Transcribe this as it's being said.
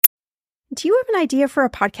Do you have an idea for a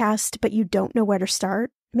podcast, but you don't know where to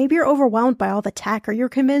start? Maybe you're overwhelmed by all the tech, or you're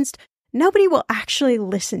convinced nobody will actually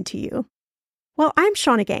listen to you. Well, I'm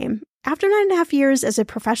Shauna Game. After 9.5 years as a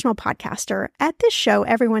professional podcaster, at this show,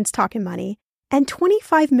 everyone's talking money, and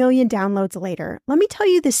 25 million downloads later, let me tell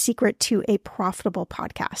you the secret to a profitable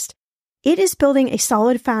podcast. It is building a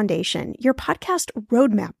solid foundation, your podcast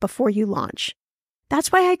roadmap before you launch. That's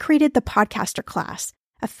why I created the Podcaster Class,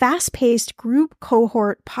 a fast-paced group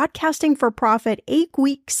cohort podcasting for profit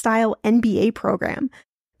 8-week style MBA program.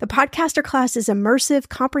 The Podcaster Class is immersive,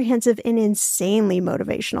 comprehensive, and insanely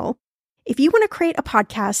motivational. If you want to create a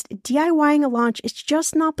podcast, DIYing a launch is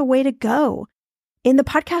just not the way to go. In the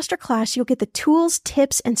Podcaster Class, you'll get the tools,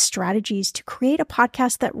 tips, and strategies to create a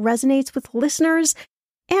podcast that resonates with listeners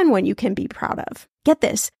and one you can be proud of. Get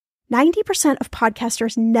this, 90% of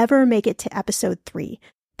podcasters never make it to episode 3.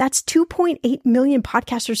 That's 2.8 million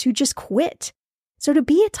podcasters who just quit. So to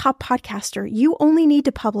be a top podcaster, you only need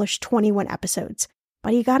to publish 21 episodes,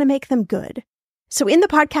 but you got to make them good. So in the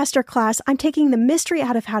Podcaster Class, I'm taking the mystery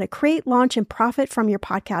out of how to create, launch, and profit from your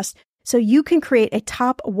podcast so you can create a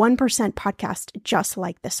top 1% podcast just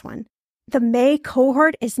like this one. The May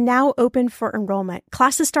cohort is now open for enrollment.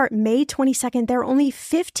 Classes start May 22nd. There are only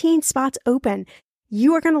 15 spots open.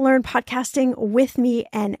 You are going to learn podcasting with me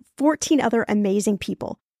and 14 other amazing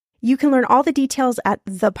people. You can learn all the details at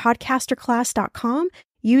thepodcasterclass.com.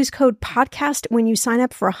 Use code PODCAST when you sign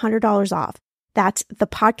up for $100 off. That's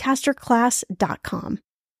thepodcasterclass.com.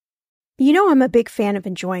 You know I'm a big fan of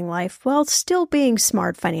enjoying life while still being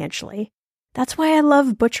smart financially. That's why I love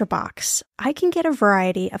ButcherBox. I can get a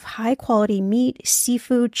variety of high-quality meat,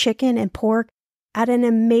 seafood, chicken, and pork at an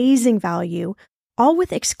amazing value, all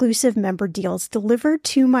with exclusive member deals delivered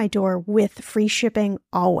to my door with free shipping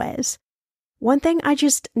always. One thing I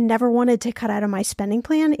just never wanted to cut out of my spending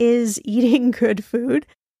plan is eating good food.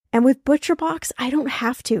 And with ButcherBox, I don't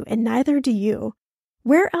have to, and neither do you.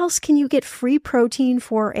 Where else can you get free protein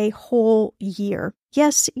for a whole year?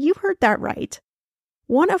 Yes, you heard that right.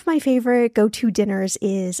 One of my favorite go-to dinners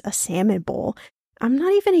is a salmon bowl. I'm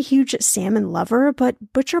not even a huge salmon lover,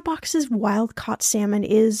 but ButcherBox's wild-caught salmon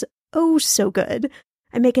is oh so good.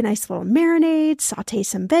 I make a nice little marinade, saute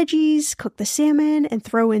some veggies, cook the salmon, and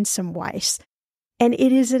throw in some rice. And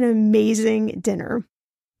it is an amazing dinner.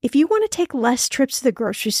 If you want to take less trips to the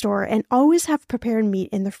grocery store and always have prepared meat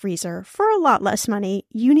in the freezer for a lot less money,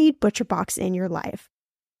 you need ButcherBox in your life.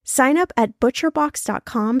 Sign up at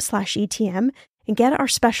butcherbox.com/ETM and get our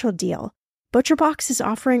special deal. ButcherBox is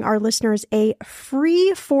offering our listeners a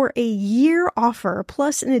free for a year offer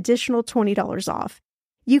plus an additional $20 off.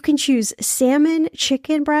 You can choose salmon,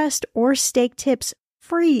 chicken breast, or steak tips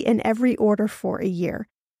free in every order for a year.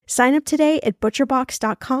 Sign up today at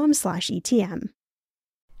butcherbox.com/ETM.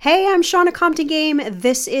 Hey, I'm Shauna Compton Game.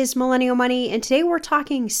 This is Millennial Money, and today we're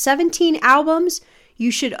talking 17 albums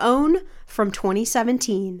you should own from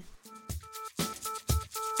 2017.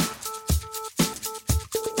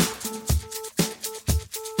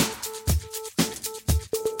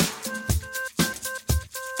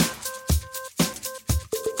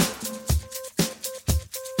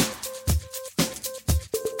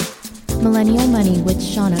 Millennial Money with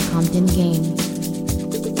Shauna Compton Game.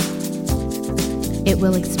 It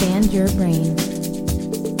will expand your brain.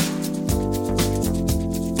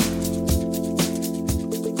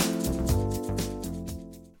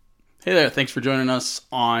 Hey there, thanks for joining us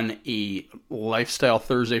on a Lifestyle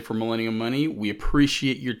Thursday for Millennial Money. We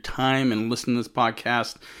appreciate your time and listening to this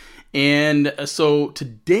podcast. And so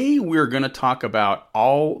today we're going to talk about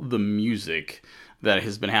all the music that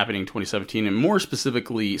has been happening in 2017, and more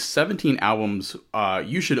specifically, 17 albums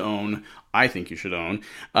you should own, I think you should own,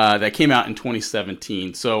 that came out in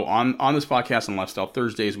 2017. So on this podcast on Lifestyle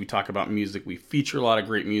Thursdays, we talk about music. We feature a lot of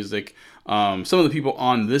great music. Some of the people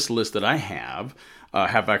on this list that I have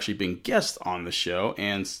actually been guests on the show,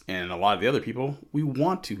 and a lot of the other people we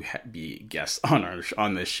want to be guests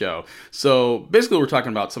on this show. So basically, we're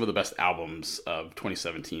talking about some of the best albums of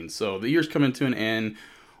 2017. So the year's coming to an end.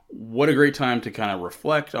 What a great time to kind of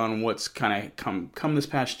reflect on what's kind of come this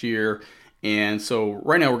past year. And so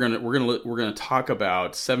right now we're gonna talk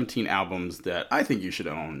about 17 albums that I think you should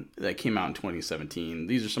own that came out in 2017.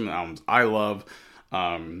 These are some of the albums I love.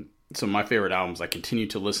 Some of my favorite albums I continue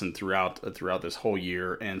to listen throughout this whole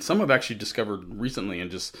year, and some I've actually discovered recently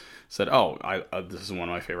and just said, "Oh, this is one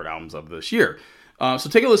of my favorite albums of this year." So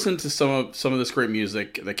take a listen to some of this great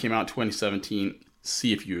music that came out in 2017.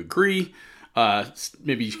 See if you agree.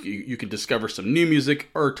 Maybe you can discover some new music,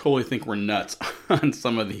 or totally think we're nuts on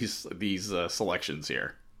some of these selections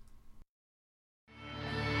here.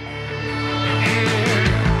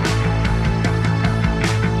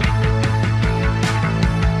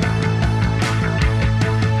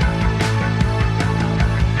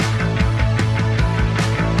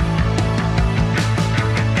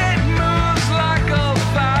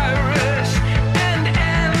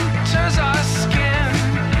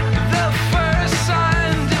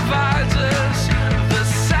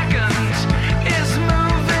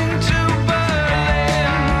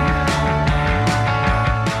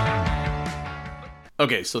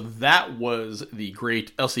 Okay, so that was the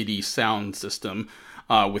great LCD Sound System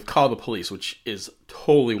with Call the Police, which is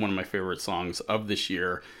totally one of my favorite songs of this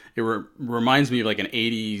year. It reminds me of like an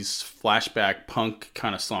 80s flashback punk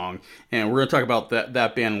kind of song. And we're going to talk about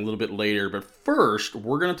that band a little bit later. But first,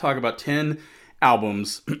 we're going to talk about 10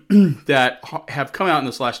 albums that have come out in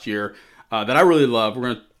this last year that I really love. We're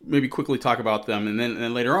going to maybe quickly talk about them. And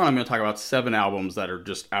then later on, I'm going to talk about 7 albums that are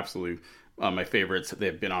just absolutely my favorites.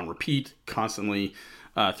 They've been on repeat constantly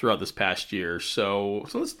throughout this past year. So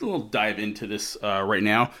let's do a little dive into this right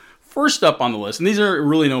now. First up on the list, and these are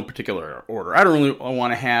really no particular order. I don't really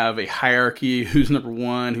want to have a hierarchy, who's number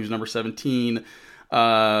 1, who's number 17, but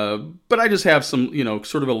I just have some,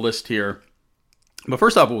 sort of a list here. But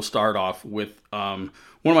first off, we'll start off with one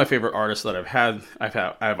of my favorite artists that I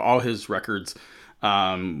have all his records.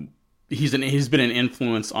 He's been an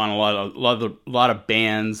influence on a lot of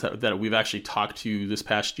bands that we've actually talked to this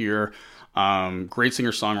past year. Great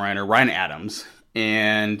singer-songwriter, Ryan Adams.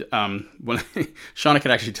 And when Shauna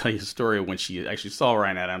could actually tell you a story when she actually saw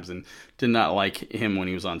Ryan Adams and did not like him when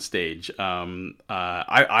he was on stage.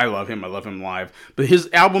 I love him. I love him live. But his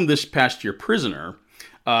album this past year, Prisoner,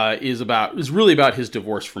 is really about his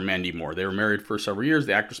divorce from Mandy Moore. They were married for several years.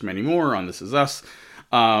 The actress Mandy Moore on This Is Us.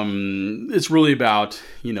 It's really about,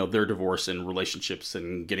 their divorce and relationships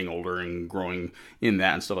and getting older and growing in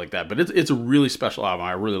that and stuff like that. But it's a really special album.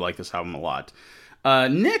 I really like this album a lot.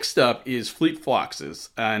 Next up is Fleet Foxes,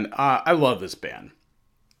 and I love this band.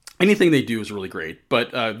 Anything they do is really great,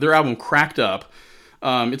 but their album Cracked Up,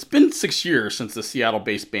 it's been 6 years since the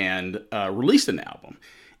Seattle-based band released an album.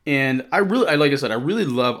 And like I said, I really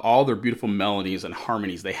love all their beautiful melodies and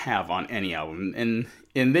harmonies they have on any album.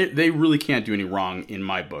 And they really can't do any wrong in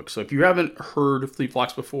my book. So if you haven't heard Fleet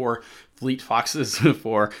Foxes before,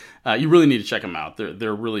 you really need to check them out.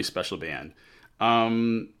 They're a really special band.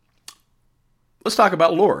 Let's talk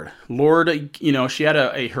about Lorde. Lorde, she had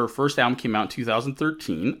her first album came out in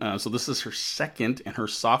 2013. So this is her second and her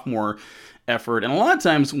sophomore effort. And a lot of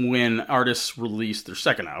times when artists release their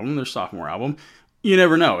second album, their sophomore album, you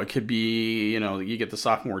never know. It could be, you get the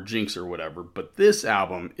sophomore jinx or whatever. But this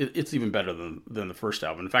album, it's even better than the first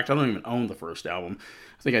album. In fact, I don't even own the first album.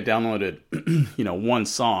 I think I downloaded, one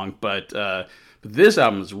song. But this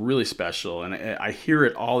album is really special, and I hear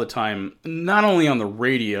it all the time, not only on the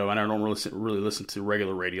radio, and I don't really listen to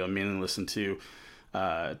regular radio. I mainly listen to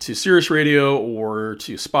Sirius Radio or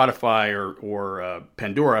to Spotify or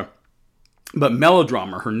Pandora. But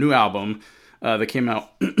Melodrama, her new album that came out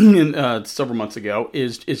several months ago,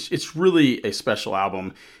 it's really a special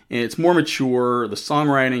album. And it's more mature. The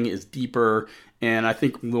songwriting is deeper, and I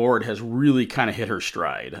think Lorde has really kind of hit her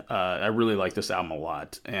stride. I really like this album a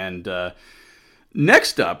lot, and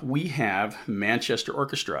next up, we have Manchester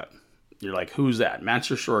Orchestra. You're like, who's that?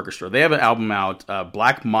 Manchester Orchestra. They have an album out,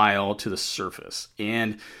 Black Mile to the Surface.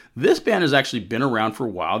 And this band has actually been around for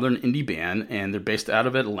a while. They're an indie band, and they're based out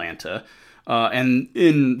of Atlanta.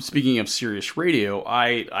 And speaking of Sirius Radio,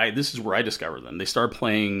 this is where I discovered them. They started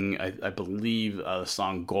playing, I believe, the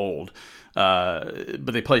song Gold. But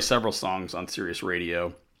they play several songs on Sirius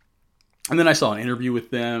Radio. And then I saw an interview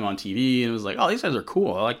with them on TV, and it was like, oh, these guys are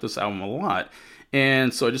cool. I like this album a lot.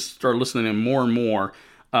 And so I just started listening to them more and more.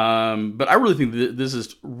 But I really think this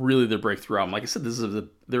is really their breakthrough album. Like I said,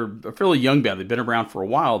 they're a fairly young band. They've been around for a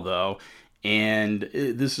while, though. And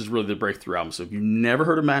this is really the breakthrough album. So if you've never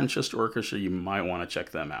heard of Manchester Orchestra, you might want to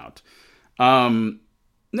check them out.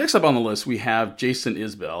 Next up on the list, we have Jason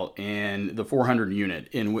Isbell and the 400 Unit,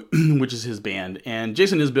 which is his band. And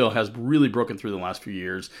Jason Isbell has really broken through the last few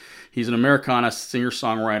years. He's an Americana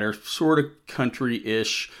singer-songwriter, sort of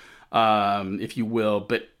country-ish, if you will,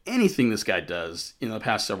 but anything this guy does in the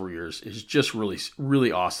past several years is just really,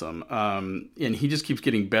 really awesome. And he just keeps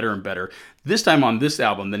getting better and better. This time on this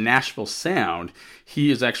album, The Nashville Sound, he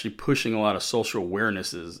is actually pushing a lot of social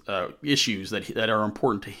awarenesses, issues that are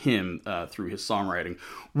important to him through his songwriting,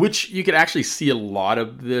 which you could actually see a lot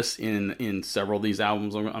of this in several of these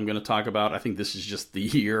albums I'm going to talk about. I think this is just the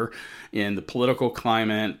year in the political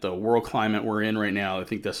climate, the world climate we're in right now. I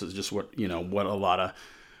think this is just what a lot of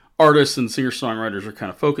artists and singer-songwriters are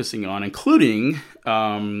kind of focusing on, including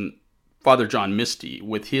Father John Misty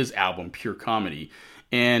with his album Pure Comedy.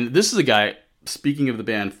 And this is a guy, speaking of the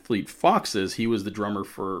band Fleet Foxes, he was the drummer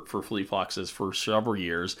for Fleet Foxes for several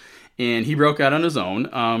years, and he broke out on his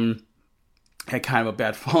own. Had kind of a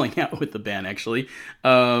bad falling out with the band, actually,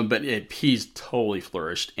 but he's totally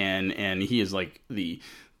flourished, and he is like the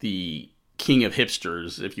king of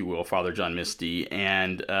hipsters, if you will, Father John Misty.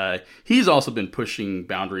 And he's also been pushing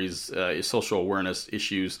boundaries, social awareness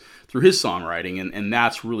issues through his songwriting. And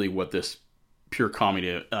that's really what this Pure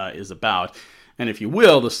Comedy is about. And if you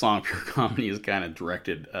will, the song Pure Comedy is kind of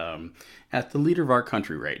directed at the leader of our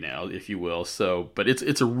country right now, if you will. So, but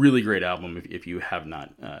it's a really great album. If you have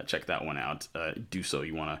not checked that one out, do so.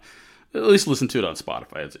 You want to at least listen to it on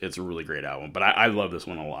Spotify. It's a really great album. But I love this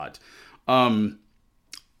one a lot.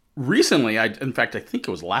 Recently, in fact, I think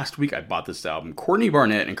it was last week I bought this album. Courtney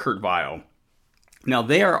Barnett and Kurt Vile. Now,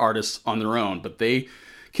 they are artists on their own, but they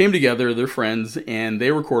came together, they're friends, and they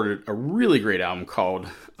recorded a really great album called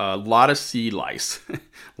Lotta Sea Lice.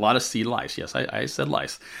 Lotta Sea Lice, yes, I said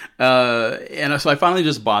lice. And so I finally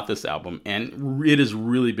just bought this album, and it has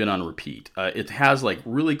really been on repeat. It has like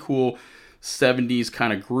really cool 70s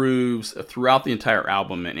kind of grooves throughout the entire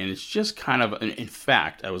album, and it's just kind of, in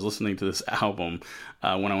fact, I was listening to this album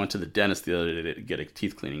when I went to the dentist the other day to get a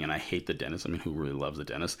teeth cleaning, and I hate the dentist. I mean, who really loves the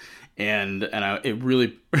dentist? It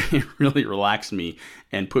really relaxed me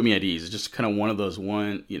and put me at ease. It's just kind of one of those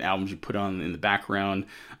albums you put on in the background.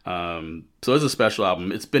 So it's a special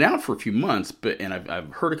album. It's been out for a few months, and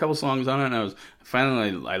I've heard a couple songs on it,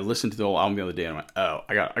 and I listened to the whole album the other day, and I went, oh,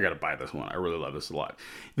 I got to buy this one. I really love this a lot.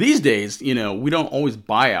 These days, we don't always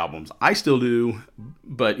buy albums. I still do,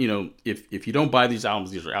 but if you don't buy these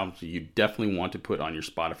albums are albums you definitely want to put on your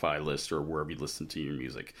Spotify list or wherever you listen to your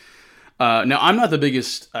music. Now, I'm not the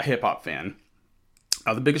biggest hip hop fan.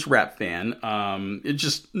 I'm the biggest rap fan. It's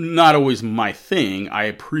just not always my thing. I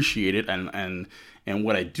appreciate it, and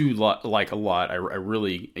what I do like a lot, I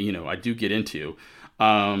really, I do get into.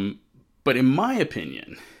 But in my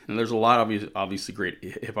opinion, and there's a lot of obviously great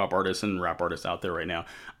hip hop artists and rap artists out there right now,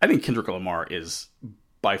 I think Kendrick Lamar is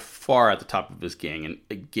by far at the top of his game,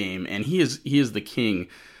 and he is the king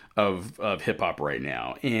of hip hop right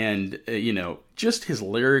now. And just his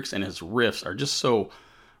lyrics and his riffs are just so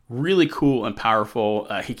really cool and powerful.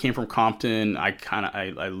 He came from Compton.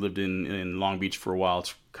 I lived in Long Beach for a while.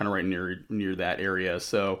 It's kind of right near that area.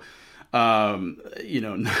 So, not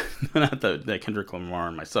that Kendrick Lamar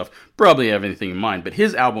and myself probably have anything in mind, but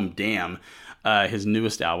his album, Damn, his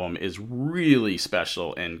newest album, is really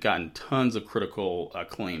special and gotten tons of critical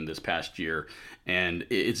acclaim this past year. And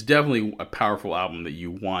it's definitely a powerful album that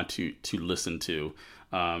you want to listen to.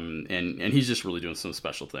 And he's just really doing some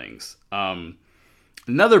special things.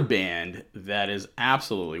 Another band that is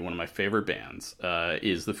absolutely one of my favorite bands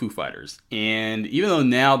is the Foo Fighters. And even though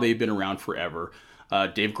now they've been around forever,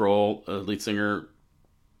 Dave Grohl, lead singer,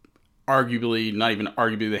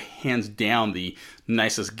 arguably, hands down the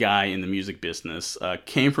nicest guy in the music business,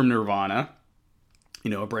 came from Nirvana,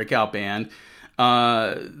 a breakout band.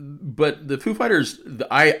 But the Foo Fighters,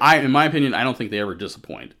 I in my opinion, I don't think they ever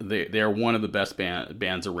disappoint. They are one of the best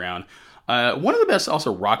bands around. One of the best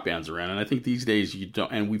also rock bands around, and I think these days you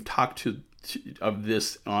don't. And we've talked of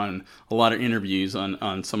this on a lot of interviews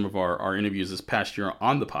on some of our interviews this past year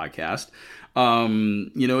on the podcast.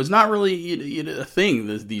 It's not really a thing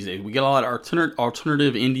these days. We get a lot of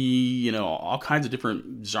alternative indie, all kinds of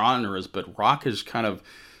different genres, but rock is kind of,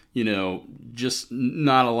 just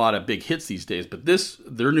not a lot of big hits these days. But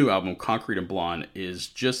their new album, Concrete and Blonde, is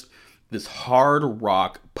just this hard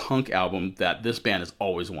rock punk album that this band has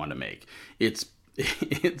always wanted to make. It's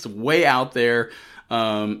way out there.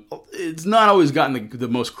 It's not always gotten the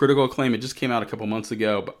most critical acclaim. It just came out a couple months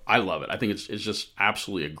ago, but I love it. I think it's just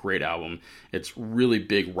absolutely a great album. It's really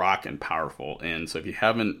big rock and powerful. And so if you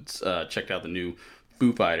haven't checked out the new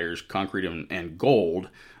Foo Fighters, Concrete and Gold,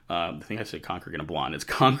 I think I said Concrete and Blonde. It's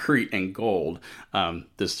Concrete and Gold.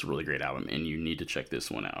 This is a really great album, and you need to check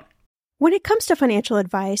this one out. When it comes to financial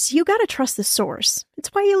advice, you got to trust the source. It's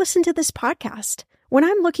why you listen to this podcast. When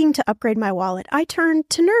I'm looking to upgrade my wallet, I turn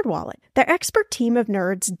to NerdWallet. Their expert team of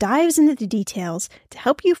nerds dives into the details to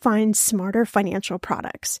help you find smarter financial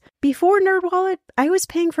products. Before NerdWallet, I was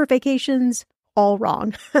paying for vacations all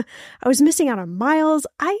wrong. I was missing out on miles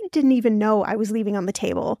I didn't even know I was leaving on the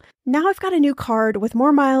table. Now I've got a new card with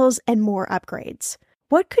more miles and more upgrades.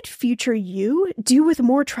 What could future you do with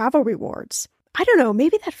more travel rewards? I don't know,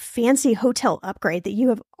 maybe that fancy hotel upgrade that you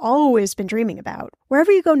have always been dreaming about. Wherever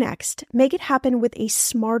you go next, make it happen with a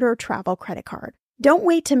smarter travel credit card. Don't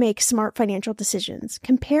wait to make smart financial decisions.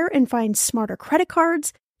 Compare and find smarter credit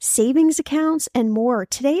cards, savings accounts, and more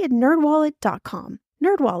today at nerdwallet.com.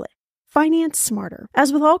 NerdWallet. Finance smarter.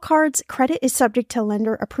 As with all cards, credit is subject to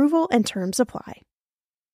lender approval and terms apply.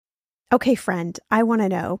 Okay, friend, I want to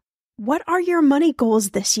know, what are your money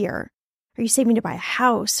goals this year? Are you saving to buy a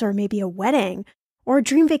house or maybe a wedding or a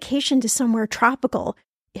dream vacation to somewhere tropical?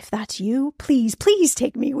 If that's you, please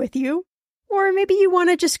take me with you. Or maybe you want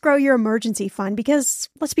to just grow your emergency fund because,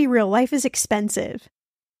 let's be real, life is expensive.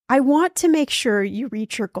 I want to make sure you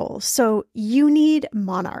reach your goals, so you need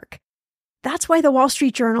Monarch. That's why the Wall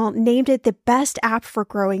Street Journal named it the best app for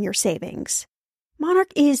growing your savings.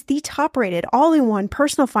 Monarch is the top-rated all-in-one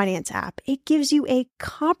personal finance app. It gives you a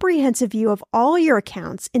comprehensive view of all your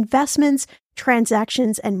accounts, investments,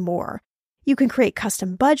 transactions, and more. You can create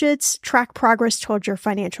custom budgets, track progress towards your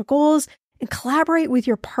financial goals, and collaborate with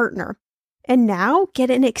your partner. And now,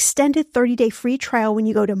 get an extended 30-day free trial when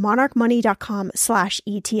you go to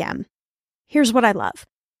monarchmoney.com/ETM. Here's what I love.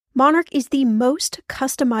 Monarch is the most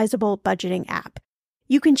customizable budgeting app.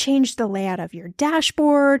 You can change the layout of your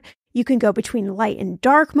dashboard. You can go between light and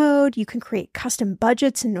dark mode. You can create custom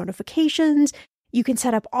budgets and notifications. You can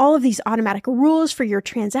set up all of these automatic rules for your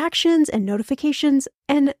transactions and notifications,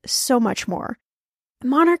 and so much more.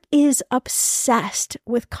 Monarch is obsessed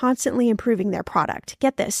with constantly improving their product.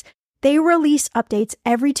 Get this. They release updates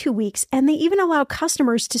every 2 weeks, and they even allow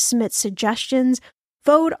customers to submit suggestions,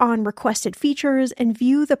 vote on requested features, and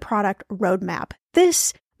view the product roadmap.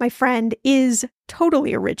 This, my friend, is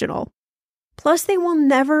totally original. Plus, they will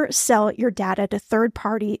never sell your data to third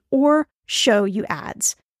party or show you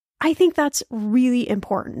ads. I think that's really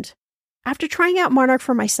important. After trying out Monarch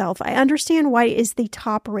for myself, I understand why it is the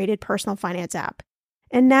top-rated personal finance app.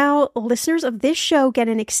 And now, listeners of this show get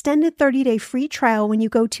an extended 30-day free trial when you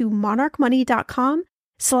go to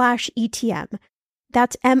monarchmoney.com/ETM.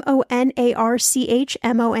 That's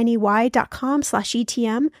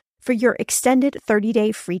monarchmoney.com/ETM for your extended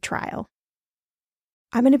 30-day free trial.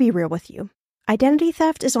 I'm going to be real with you. Identity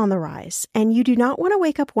theft is on the rise, and you do not want to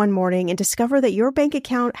wake up one morning and discover that your bank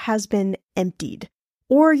account has been emptied,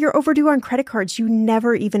 or you're overdue on credit cards you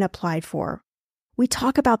never even applied for. We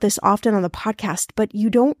talk about this often on the podcast, but you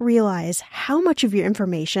don't realize how much of your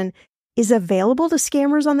information is available to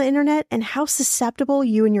scammers on the internet and how susceptible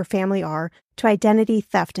you and your family are to identity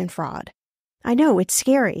theft and fraud. I know, it's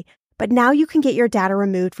scary, but now you can get your data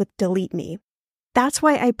removed with Delete Me. That's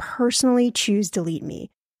why I personally choose Delete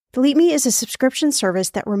Me. Delete Me is a subscription service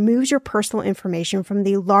that removes your personal information from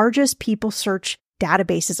the largest people search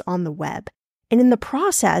databases on the web, and in the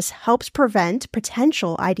process helps prevent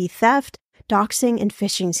potential ID theft, doxing, and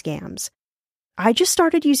phishing scams. I just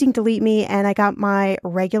started using Delete Me and I got my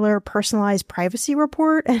regular personalized privacy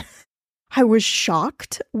report, and I was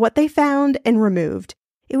shocked what they found and removed.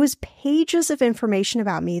 It was pages of information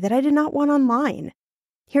about me that I did not want online.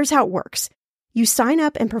 Here's how it works. You sign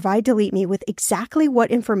up and provide Delete Me with exactly what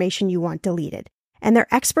information you want deleted, and their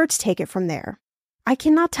experts take it from there. I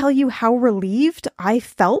cannot tell you how relieved I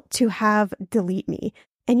felt to have Delete Me.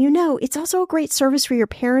 And it's also a great service for your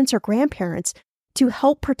parents or grandparents to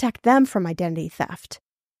help protect them from identity theft.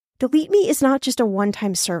 Delete Me is not just a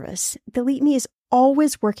one-time service. Delete Me is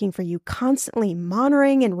always working for you, constantly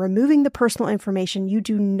monitoring and removing the personal information you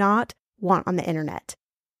do not want on the internet.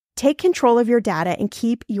 Take control of your data and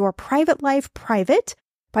keep your private life private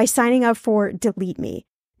by signing up for Delete Me,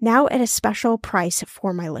 now at a special price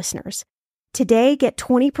for my listeners. Today, get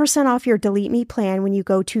 20% off your Delete Me plan when you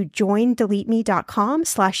go to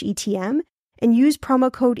joindeleteme.com/ETM and use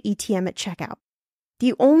promo code ETM at checkout.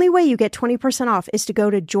 The only way you get 20% off is to go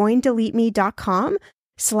to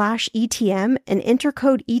joindeleteme.com/ETM and enter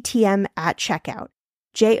code ETM at checkout.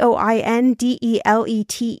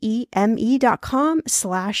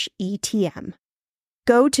 joindeleteme.com/ETM.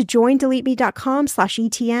 Go to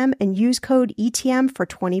joindeleteme.com/ETM and use code ETM for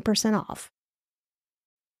 20% off.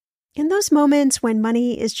 In those moments when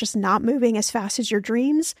money is just not moving as fast as your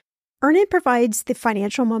dreams, Earnin provides the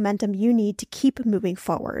financial momentum you need to keep moving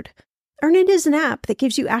forward. Earnin is an app that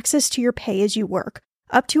gives you access to your pay as you work,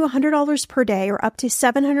 up to $100 per day or up to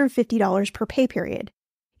 $750 per pay period.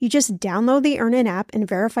 You just download the Earnin app and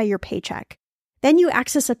verify your paycheck. Then you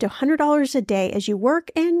access up to $100 a day as you work,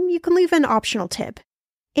 and you can leave an optional tip.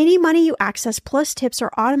 Any money you access plus tips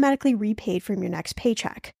are automatically repaid from your next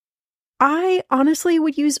paycheck. I honestly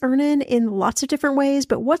would use Earnin in lots of different ways,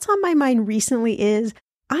 but what's on my mind recently is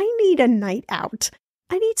I need a night out.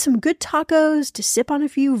 I need some good tacos to sip on a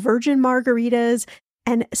few virgin margaritas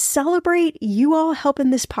and celebrate you all helping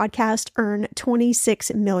this podcast earn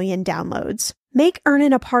 26 million downloads. Make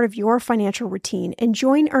Earnin a part of your financial routine and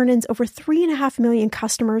join Earnin's over 3.5 million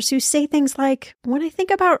customers who say things like, when I think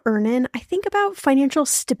about Earnin, I think about financial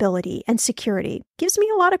stability and security. Gives me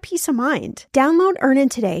a lot of peace of mind. Download Earnin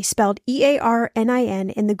today, spelled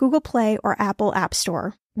EARNIN, in the Google Play or Apple App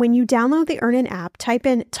Store. When you download the Earnin app, type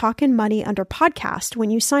in Talkin' Money under podcast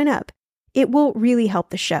when you sign up. It will really help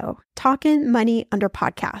the show. Talkin' Money under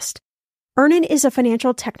podcast. Earnin is a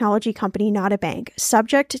financial technology company, not a bank,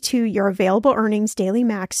 subject to your available earnings, daily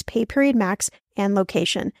max, pay period max, and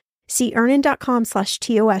location. See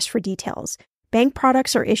earnin.com/TOS for details. Bank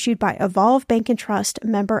products are issued by Evolve Bank and Trust,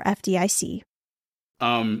 member FDIC.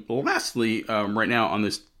 Lastly, right now on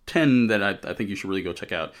this 10 that I think you should really go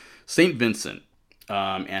check out, St. Vincent.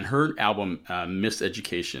 and her album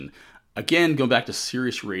Miseducation. Again, going back to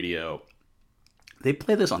Sirius Radio, they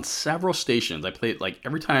play this on several stations. I play it like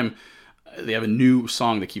every time they have a new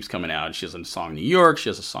song that keeps coming out. She has a song New York, she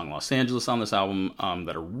has a song Los Angeles on this album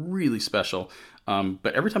that are really special.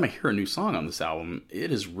 But every time I hear a new song on this album,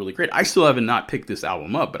 it is really great. I still haven't not picked this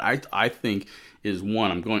album up, but I think is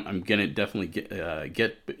one I'm gonna definitely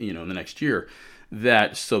get in the next year.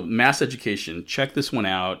 So Mass Education, check this one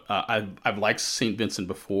out. I've liked St. Vincent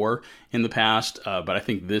before in the past, but I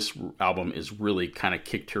think this album is really kind of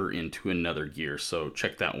kicked her into another gear. So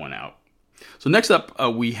check that one out. So next up,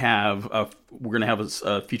 we're going to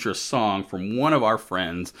have feature a song from one of our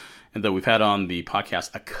friends and that we've had on the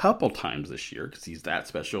podcast a couple times this year because he's that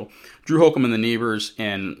special. Drew Holcomb and the Neighbors,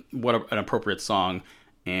 and what an appropriate song.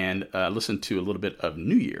 And listen to a little bit of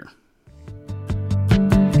New Year.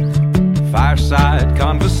 Fireside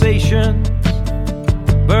conversations,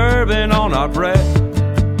 bourbon on our breath,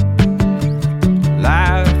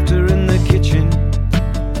 laughter in the kitchen,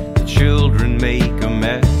 the children make a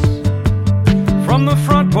mess. From the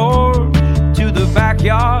front porch to the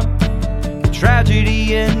backyard, the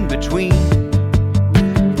tragedy in between.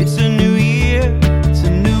 It's a new year, it's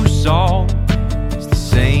a new song, it's the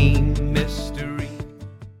same mystery.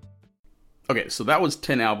 Okay, so that was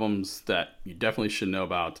 10 albums that you definitely should know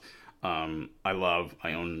about.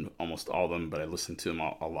 I own almost all of them, but I listen to them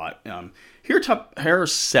a lot. Here are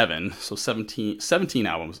 7, so 17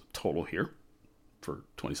 albums total here for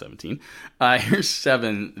 2017. Here's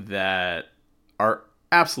 7 that are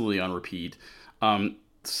absolutely on repeat.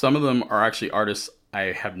 Some of them are actually artists I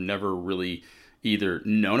have never really either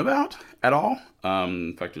known about at all.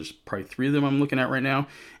 In fact, there's probably 3 of them I'm looking at right now.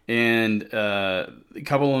 And a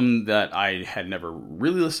couple of them that I had never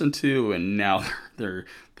really listened to, and now they're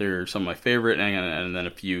some of my favorite, and then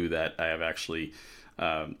a few that I have actually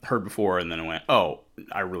heard before, and then I went, oh,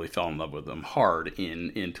 I really fell in love with them hard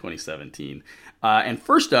in 2017. And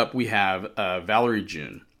first up, we have Valerie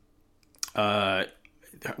June.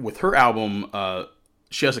 With her album,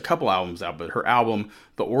 she has a couple albums out, but her album,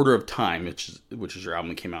 The Order of Time, which is her album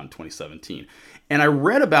that came out in 2017. And I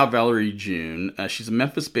read about Valerie June. She's a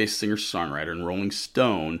Memphis-based singer-songwriter in Rolling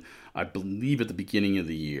Stone, I believe at the beginning of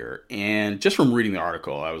the year. And just from reading the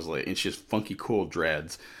article, I was like, and she has funky, cool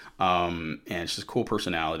dreads. And she has a cool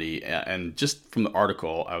personality. And just from the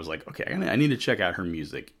article, I was like, okay, I need to check out her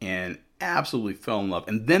music. And absolutely fell in love.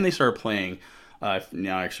 And then they started playing...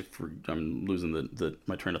 now, actually, I'm losing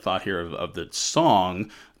my train of thought here of the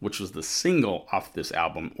song, which was the single off this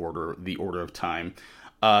album, The Order of Time.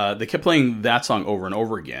 They kept playing that song over and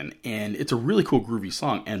over again, and it's a really cool, groovy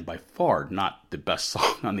song, and by far not the best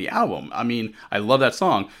song on the album. I mean, I love that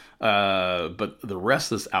song, but the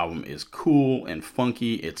rest of this album is cool and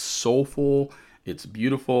funky. It's soulful. It's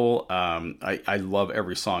beautiful. I love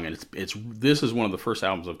every song, and this is one of the first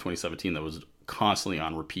albums of 2017 that was constantly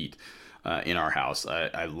on repeat. In our house.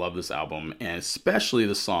 I love this album, and especially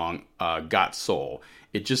the song Got Soul.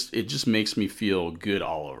 It just makes me feel good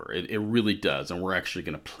all over. It really does, and we're actually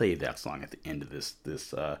going to play that song at the end of this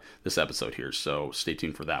episode here, so stay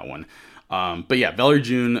tuned for that one. But yeah, Valerie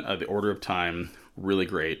June, The Order of Time, really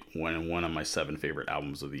great. One of my 7 favorite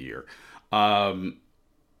albums of the year.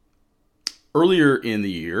 Earlier in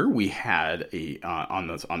the year, we had on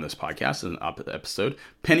this podcast an episode,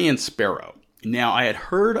 Penny and Sparrow. Now, I had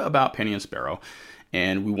heard about Penny and Sparrow,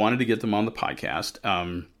 and we wanted to get them on the podcast.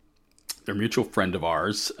 They're a mutual friend of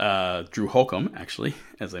ours, Drew Holcomb, actually,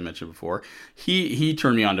 as I mentioned before. He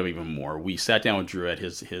turned me on to even more. We sat down with Drew at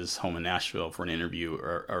his home in Nashville for an interview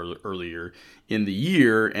earlier in the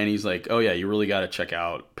year, and he's like, oh yeah, you really got to check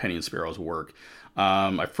out Penny and Sparrow's work.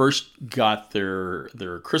 I first got their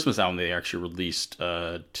Christmas album they actually released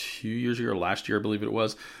 2 years ago, or last year I believe it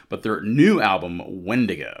was. But their new album,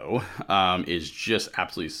 Wendigo, is just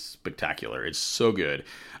absolutely spectacular. It's so good.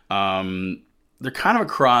 They're kind of a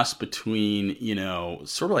cross between,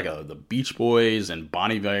 sort of like the Beach Boys and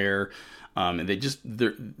Bon Iver. And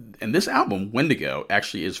this album, Wendigo,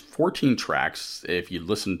 actually is 14 tracks. If you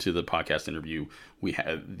listen to the podcast interview we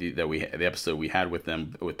had, the episode we had with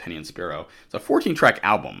them with Penny and Sparrow, it's a 14-track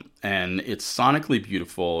album, and it's sonically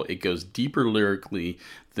beautiful. It goes deeper lyrically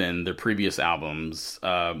than their previous albums,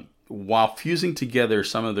 while fusing together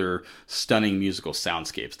some of their stunning musical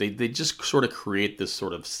soundscapes. They just sort of create this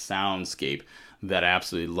sort of soundscape that I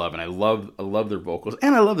absolutely love, and I love their vocals,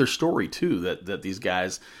 and I love their story too. That these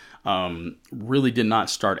guys really did not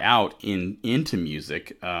start out into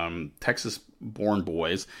music. Texas-born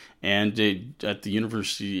boys, and at the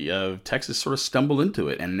University of Texas sort of stumbled into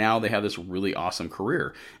it, and now they have this really awesome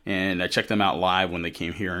career. And I checked them out live when they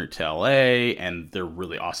came here to LA, and they're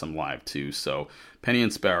really awesome live too. So Penny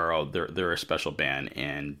and Sparrow, they're a special band,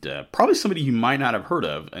 and probably somebody you might not have heard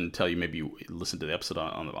of until you maybe listen to the episode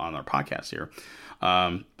on our podcast here.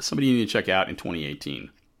 Somebody you need to check out in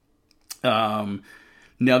 2018.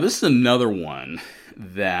 Now, this is another one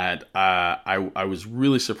that I was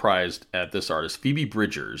really surprised at this artist, Phoebe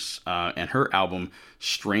Bridgers, and her album,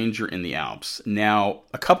 Stranger in the Alps. Now,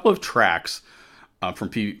 a couple of tracks from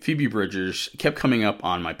Phoebe Bridgers kept coming up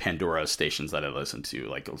on my Pandora stations that I listen to,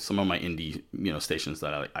 like some of my indie stations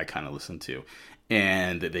that I kind of listen to.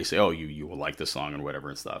 And they say, oh, you will like this song or whatever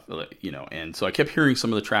and stuff, And so I kept hearing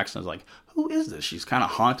some of the tracks, and I was like, who is this? She's kind of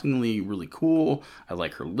hauntingly really cool. I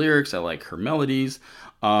like her lyrics. I like her melodies.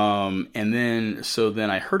 And then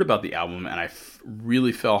I heard about the album, and I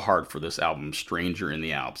really fell hard for this album, Stranger in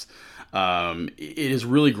the Alps. It is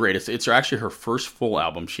really great. It's actually her first full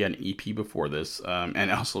album. She had an EP before this,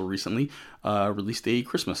 and also recently released a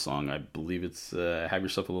Christmas song. I believe it's Have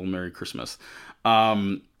Yourself a Little Merry Christmas.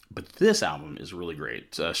 But this album is really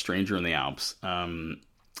great. Stranger in the Alps.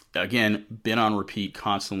 Again, been on repeat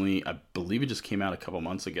constantly. I believe it just came out a couple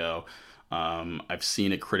months ago. I've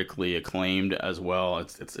seen it critically acclaimed as well.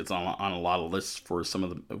 It's on a lot of lists for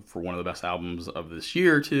one of the best albums of this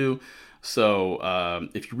year too. So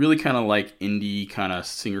if you really kind of like indie kind of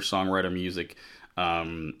singer-songwriter music,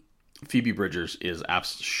 Phoebe Bridgers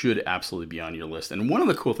should absolutely be on your list. And one of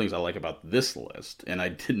the cool things I like about this list, and I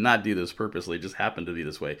did not do this purposely, it just happened to be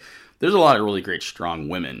this way. There's a lot of really great strong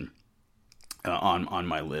women on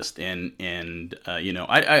my list, and I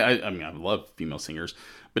mean I love female singers,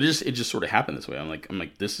 but it just sort of happened this way. I'm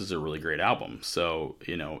like this is a really great album. So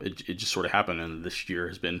it just sort of happened, and this year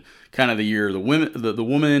has been kind of the year of the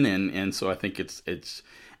woman, and so I think it's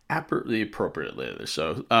appropriate.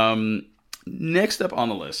 So next up on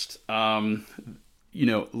the list,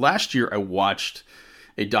 last year I watched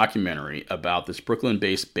a documentary about this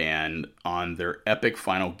Brooklyn-based band on their epic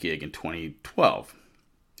final gig in 2012,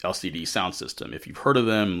 LCD Sound System. If you've heard of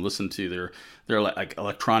them, listen to their like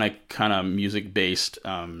electronic kind of music based.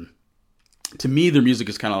 To me, their music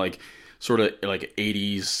is kind of like sort of like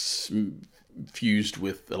 80s fused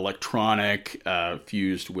with electronic,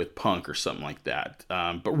 fused with punk or something like that.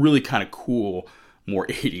 But really kind of cool. More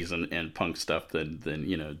 80s and punk stuff than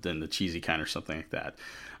the cheesy kind or something like that.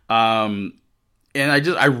 And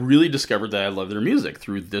I really discovered that I love their music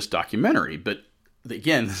through this documentary. But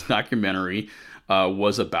again, this documentary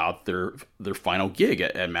was about their final gig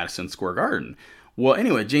at Madison Square Garden. Well,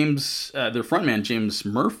 anyway, their frontman, James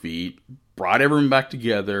Murphy, brought everyone back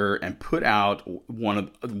together and put out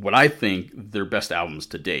one of what I think their best albums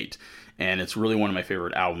to date. And it's really one of my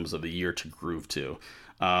favorite albums of the year to groove to.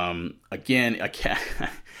 Again,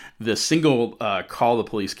 the single Call the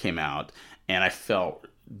Police came out, and I felt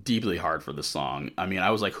deeply hard for the song. I mean,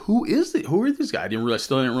 I was like, who are these guys? I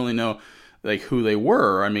still didn't really know like who they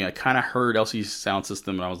were. I mean, I kind of heard LCD Sound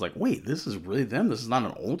System, and I was like, wait, this is really them? This is not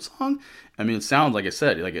an old song? I mean, it sounds, like I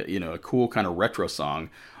said, like a cool kind of retro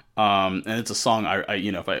song. And it's a song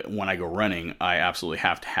when I go running, I absolutely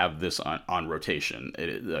have to have this on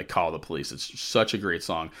rotation. Call the Police. It's such a great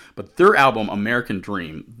song. But their album, American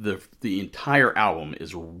Dream, the entire album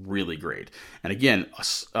is really great. And again,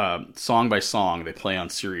 song by song, they play on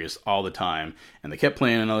Sirius all the time. And they kept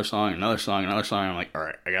playing another song. I'm like, all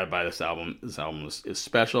right, I got to buy this album. This album is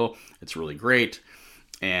special. It's really great.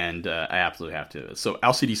 And I absolutely have to. So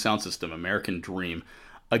LCD Sound System, American Dream.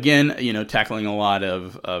 Again, tackling a lot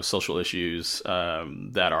of social issues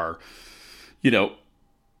that are,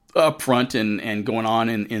 up front and going on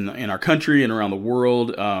in our country and around the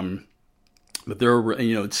world. But there,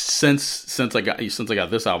 since I got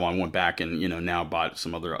this album, I went back and now bought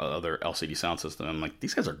some other LCD Sound System. I'm like,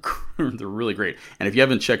 these guys they're really great. And if you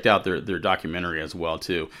haven't checked out their documentary as well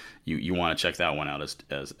too, you want to check that one out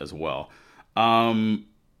as well.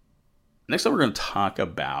 Next up, we're going to talk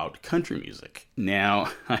about country music. Now,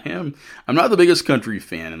 I'm not the biggest country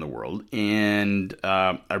fan in the world, and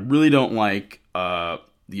I really don't like the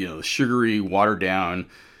sugary, watered down,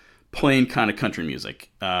 plain kind of country music.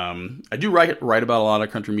 I do write about a lot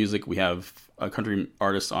of country music. We have country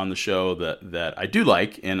artists on the show that I do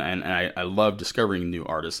like, and I love discovering new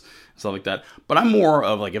artists and stuff like that. But I'm more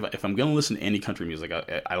of like if I'm going to listen to any country music,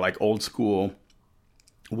 I like old school.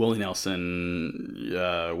 Willie Nelson,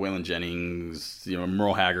 Waylon Jennings,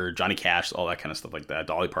 Merle Haggard, Johnny Cash, all that kind of stuff like that.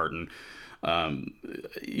 Dolly Parton.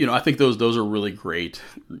 I think those are really great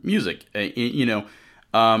music.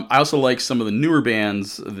 I also like some of the newer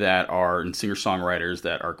bands that are and singer-songwriters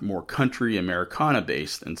that are more country Americana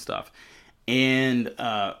based and stuff. And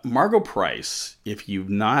Margo Price, if you've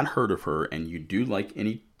not heard of her and you do like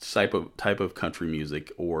any type of country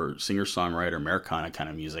music or singer-songwriter Americana kind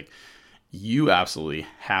of music, you absolutely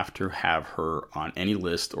have to have her on any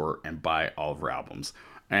list and buy all of her albums.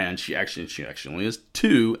 And she actually only has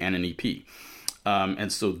 2 and an EP.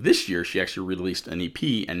 And so this year she actually released an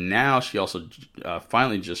EP, and now she also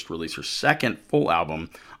finally just released her second full album,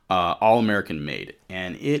 All American Made,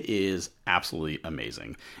 and it is absolutely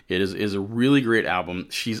amazing. It is a really great album.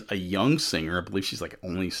 She's a young singer. I believe she's like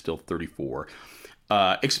only still 34.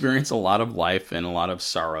 Experienced a lot of life and a lot of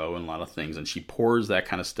sorrow and a lot of things, and she pours that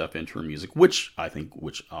kind of stuff into her music, which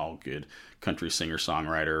all good country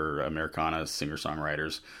singer-songwriter, Americana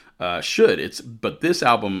singer-songwriters should. But this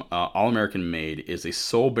album, All American Made, is a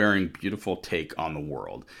soul-bearing, beautiful take on the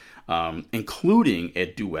world, including a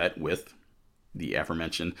duet with the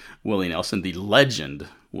aforementioned Willie Nelson, the legend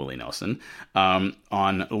Willie Nelson,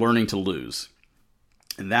 on Learning to Lose.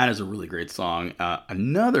 And that is a really great song.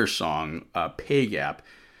 Another song, Pay Gap,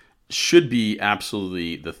 should be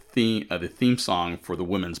absolutely the theme song for the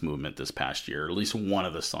women's movement this past year. At least one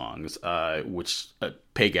of the songs, which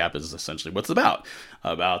Pay Gap is essentially what's about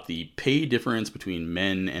the pay difference between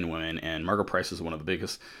men and women. And Margo Price is one of the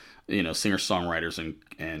biggest, singer-songwriters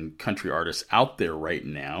and country artists out there right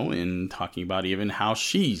now, in talking about even how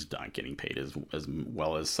she's not getting paid as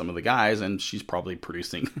well as some of the guys, and she's probably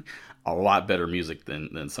producing a lot better music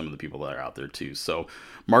than some of the people that are out there too. So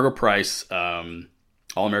Margo Price,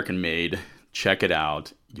 All American Made, check it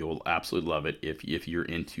out. You'll absolutely love it if you're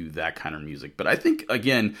into that kind of music. But I think,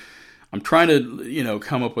 again, I'm trying to,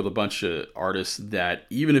 come up with a bunch of artists that,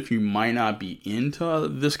 even if you might not be into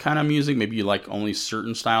this kind of music, maybe you like only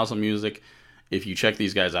certain styles of music, if you check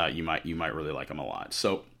these guys out, you might really like them a lot.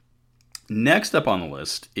 So next up on the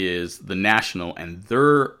list is The National, and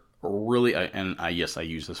they're really, yes, I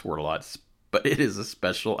use this word a lot, but it is a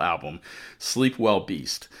special album, Sleep Well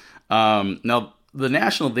Beast. Now, The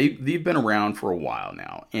National, they've been around for a while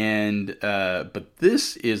now, and but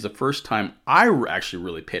this is the first time I actually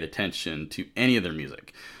really paid attention to any of their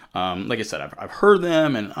music. Like I said, I've heard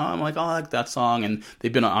them, and I'm like, oh, I like that song, and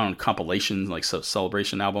they've been on compilations, like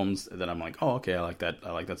celebration albums, that I'm like, oh, okay, I like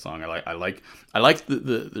that song. I like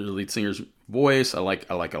the lead singer's voice. I like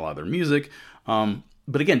a lot of their music.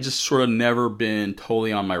 But again, just sort of never been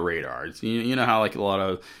totally on my radar. You know how like a lot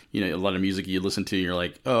of music you listen to, you're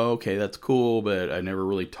like, oh, okay, that's cool, but I never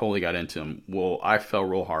really totally got into them. Well, I fell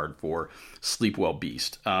real hard for Sleep Well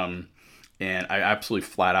Beast. And I absolutely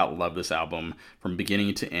flat out love this album from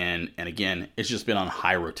beginning to end. And again, it's just been on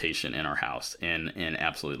high rotation in our house, and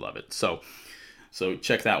absolutely love it. So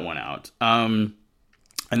check that one out.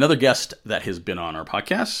 Another guest that has been on our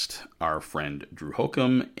podcast, our friend Drew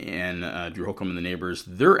Holcomb, and Drew Holcomb and the Neighbors,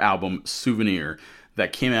 their album Souvenir,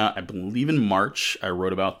 that came out, I believe, in March. I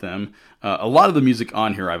wrote about them. A lot of the music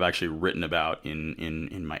on here I've actually written about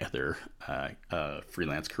in my other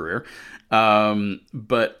freelance career.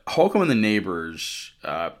 But Holcomb and the Neighbors,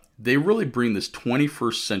 they really bring this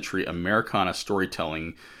 21st century Americana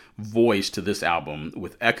storytelling voice to this album,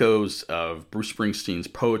 with echoes of Bruce Springsteen's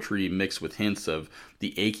poetry mixed with hints of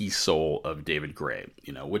the achy soul of David Gray,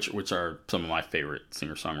 which are some of my favorite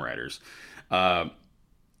singer-songwriters. And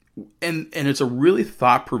it's a really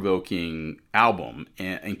thought-provoking album,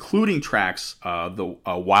 including tracks, the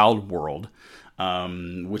Wild World,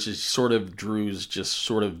 which is sort of Drew's just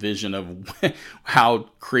sort of vision of how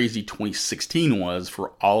crazy 2016 was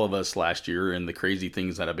for all of us last year, and the crazy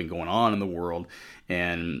things that have been going on in the world,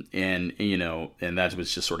 and that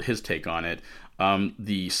was just sort of his take on it.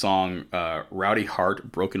 The song Rowdy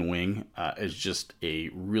Heart, Broken Wing is just a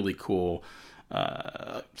really cool,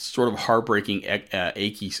 sort of heartbreaking,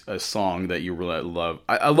 achy song that you really love.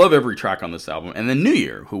 I love every track on this album. And then New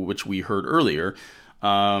Year, which we heard earlier,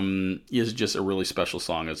 is just a really special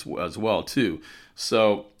song as well too.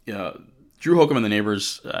 So Drew Holcomb and the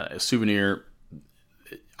Neighbors, Souvenir.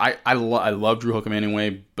 I love Drew Holcomb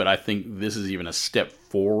anyway, but I think this is even a step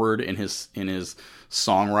forward in his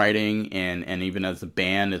songwriting, and even as a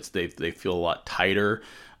band, they feel a lot tighter.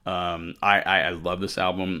 I love this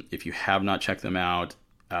album. If you have not checked them out,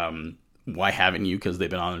 why haven't you? Because they've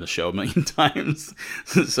been on the show a million times.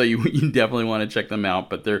 So you definitely want to check them out.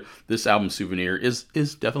 But this album Souvenir is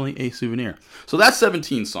definitely a souvenir. So that's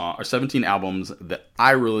 17 albums that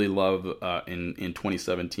I really love in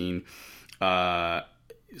 2017.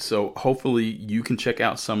 So hopefully you can check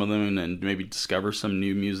out some of them and maybe discover some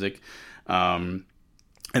new music.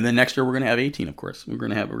 And then next year we're going to have 18, of course. We're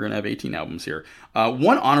going to have 18 albums here.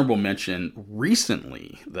 One honorable mention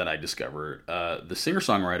recently that I discovered, the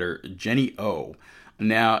singer-songwriter Jenny O.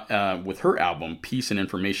 Now, with her album Peace and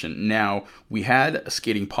Information. Now, we had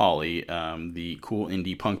Skating Polly, the cool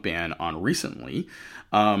indie punk band, on recently.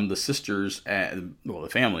 The sisters, the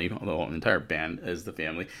family, the whole entire band is the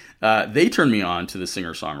family. They turned me on to the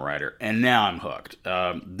singer-songwriter, and now I'm hooked.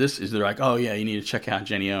 They're like, oh yeah, you need to check out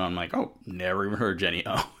Jenny O. I'm like, oh, never even heard Jenny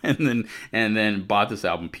O. and then bought this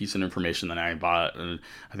album, Peace and Information. Then I bought,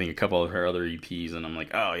 I think, a couple of her other EPs, and I'm like,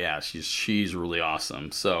 oh yeah, she's really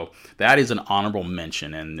awesome. So that is an honorable mention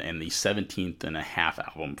and the 17th and a half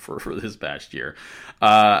album for this past year.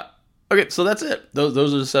 Okay, so that's it.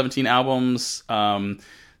 Those are the 17 albums.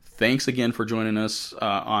 Thanks again for joining us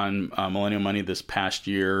on Millennial Money this past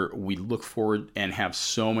year. We look forward and have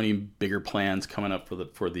so many bigger plans coming up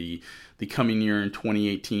for the coming year in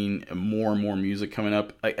 2018. More and more music coming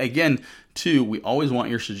up. Again, too, we always want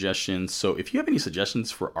your suggestions. So if you have any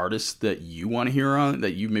suggestions for artists that you want to hear on,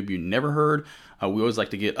 that you maybe never heard, we always like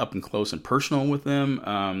to get up and close and personal with them.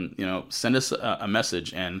 Send us a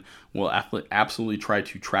message and we'll absolutely try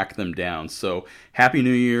to track them down. So Happy New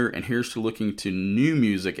Year, and here's to looking to new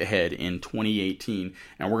music ahead in 2018.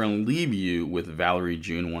 And we're going to leave you with Valerie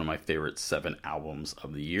June, one of my favorite 7 albums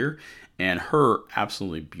of the year, and her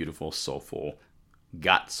absolutely beautiful, soulful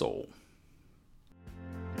Got Soul.